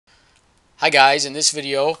Hi guys, in this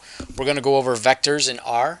video we're going to go over vectors in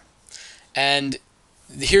R, and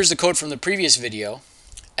here's the code from the previous video,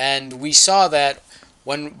 and we saw that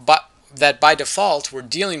by default we're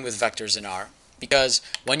dealing with vectors in R because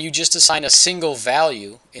when you just assign a single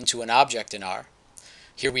value into an object in R,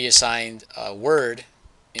 here we assigned a word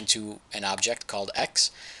into an object called x,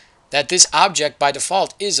 that this object by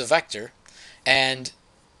default is a vector, and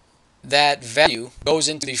that value goes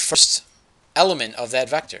into the first element of that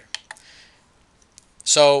vector.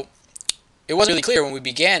 So it wasn't really clear when we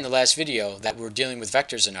began the last video that we're dealing with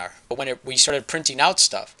vectors in R, but when we started printing out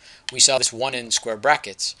stuff, we saw this 1 in square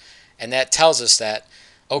brackets, and that tells us that,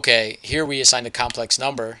 okay, here we assign the complex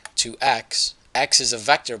number to x. X is a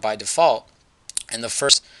vector by default, and the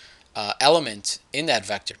first element in that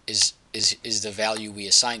vector is the value we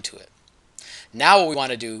assign to it. Now what we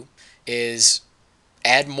want to do is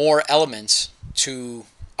add more elements to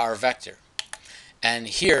our vector, and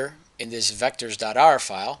here in this vectors.r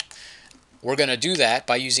file, we're going to do that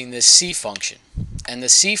by using this C function. And the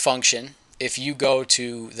C function, if you go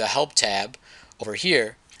to the help tab over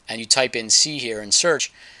here and you type in C here and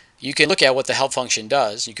search, you can look at what the help function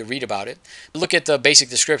does. You can read about it. Look at the basic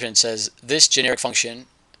description. It says this generic function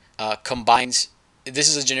this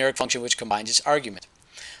is a generic function which combines its argument.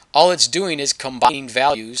 All it's doing is combining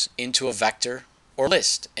values into a vector or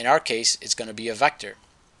list. In our case, it's going to be a vector.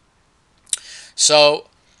 So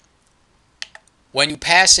when you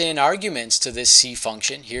pass in arguments to this C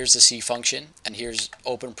function, here's the C function, and here's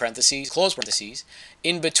open parentheses, close parentheses.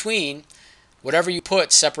 In between, whatever you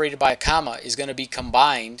put separated by a comma is going to be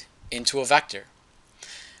combined into a vector.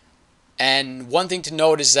 And one thing to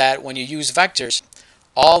note is that when you use vectors,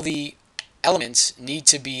 all the elements need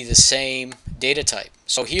to be the same data type.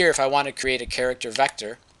 So here, if I want to create a character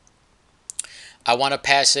vector, I want to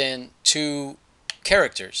pass in two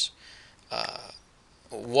characters.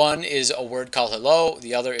 One is a word called hello,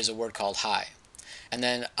 the other is a word called hi. And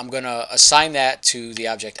then I'm going to assign that to the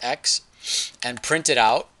object x and print it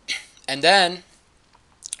out. And then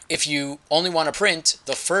if you only want to print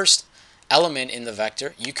the first element in the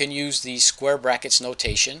vector, you can use the square brackets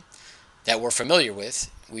notation that we're familiar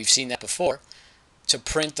with. We've seen that before, to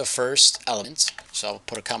print the first element. So I'll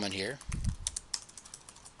put a comment here.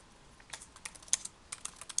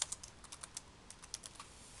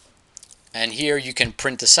 And here you can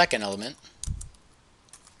print the second element.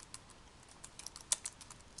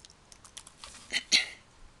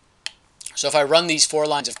 So if I run these 4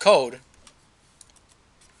 lines of code,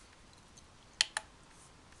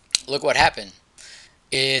 look what happened.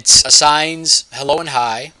 It assigns hello and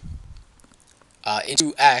hi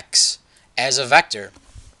into x as a vector.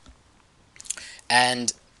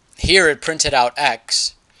 And here it printed out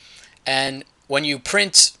x. And when you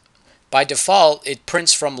print, by default, it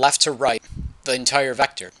prints from left to right the entire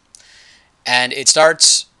vector. And it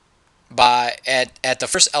starts at the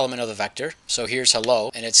first element of the vector. So here's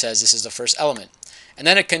hello, and it says this is the first element. And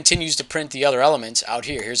then it continues to print the other elements out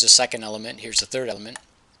here. Here's the second element, here's the third element.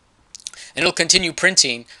 And it'll continue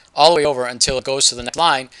printing all the way over until it goes to the next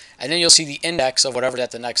line, and then you'll see the index of whatever's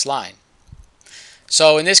at the next line.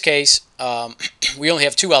 So in this case, we only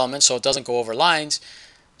have 2 elements, so it doesn't go over lines.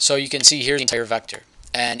 So you can see here's the entire vector.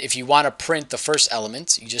 And if you want to print the first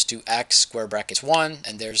element, you just do x square brackets 1,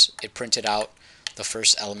 and there's it printed out the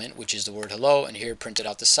first element, which is the word hello, and here it printed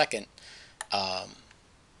out the second.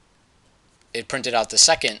 It printed out the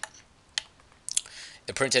second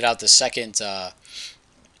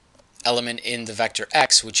element in the vector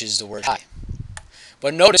x, which is the word hi.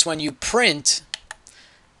 But notice when you print,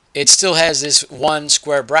 it still has this 1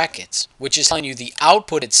 square brackets, which is telling you the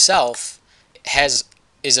output itself is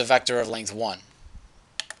a vector of length 1.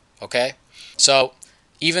 Okay? So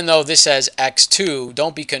even though this says x2,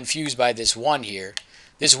 don't be confused by this 1 here.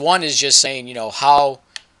 This 1 is just saying, you know,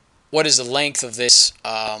 what is the length of this?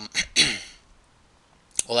 Well,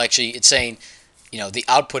 actually, it's saying, you know, the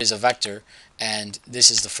output is a vector, and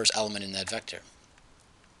this is the first element in that vector.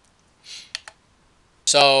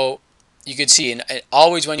 So you could see,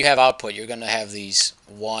 always when you have output, you're going to have these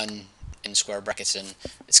 1 in square brackets, and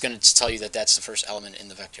it's going to tell you that that's the first element in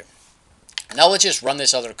the vector. Now let's just run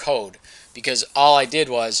this other code, because all I did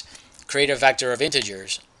was create a vector of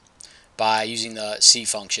integers by using the C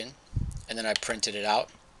function, and then I printed it out,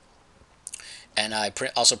 and I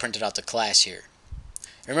also printed out the class here.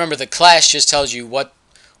 And remember, the class just tells you what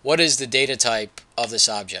is the data type of this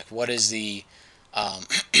object. What is the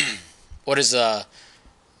is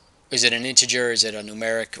it an integer? Is it a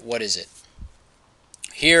numeric? What is it?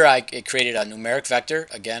 Here it created a numeric vector,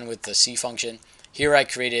 again with the C function. Here I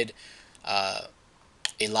created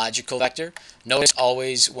a logical vector. Notice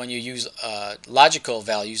always when you use logical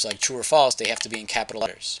values like true or false, they have to be in capital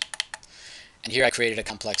letters. And here I created a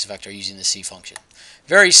complex vector using the C function.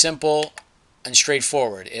 Very simple and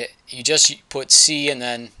straightforward. You just put C and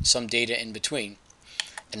then some data in between,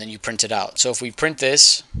 and then you print it out. So if we print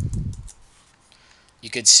this,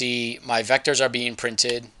 you could see my vectors are being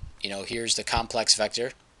printed. Here's the complex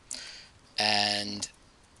vector, and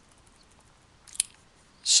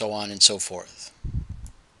so on and so forth.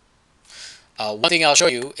 One thing I'll show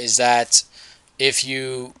you is that if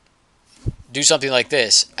you do something like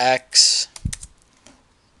this, x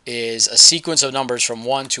is a sequence of numbers from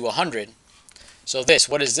 1 to 100. So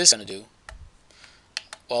what is this going to do?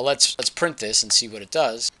 Well, let's print this and see what it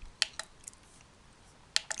does.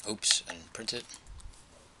 Oops, I didn't print it.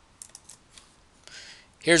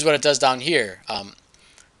 Here's what it does down here.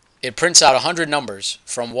 It prints out 100 numbers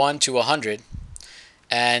from 1 to 100,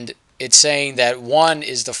 and it's saying that 1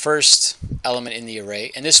 is the first element in the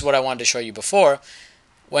array. And this is what I wanted to show you before.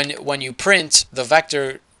 When you print, the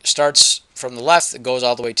vector starts from the left, it goes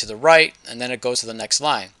all the way to the right, and then it goes to the next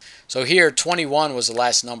line. So here 21 was the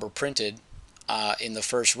last number printed in the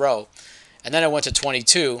first row, and then it went to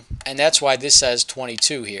 22, and that's why this says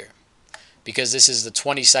 22 here, because this is the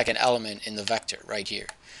 22nd element in the vector right here.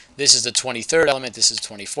 This is the 23rd element, this is the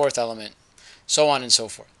 24th element, so on and so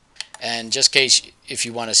forth. And just in case, if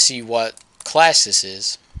you want to see what class this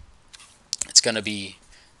is, it's going to be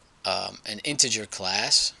an integer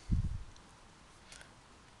class,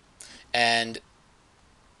 and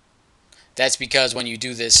that's because when you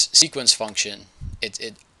do this sequence function,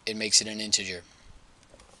 it makes it an integer.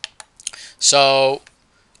 So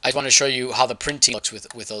I want to show you how the printing looks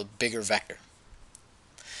with a bigger vector.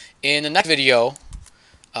 In the next video,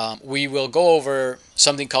 we will go over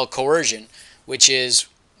something called coercion, which is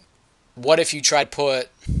what if you try to put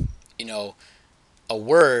a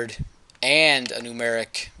word and a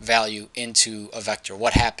numeric value into a vector?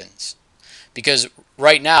 What happens? Because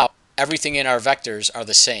right now everything in our vectors are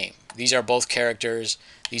the same. These are both characters,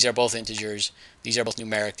 these are both integers, these are both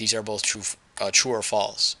numeric, these are both true or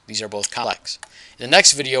false, these are both complex. In the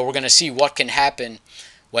next video, we're going to see what can happen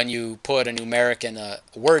when you put a numeric and a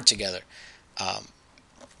word together,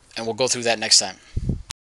 and we'll go through that next time.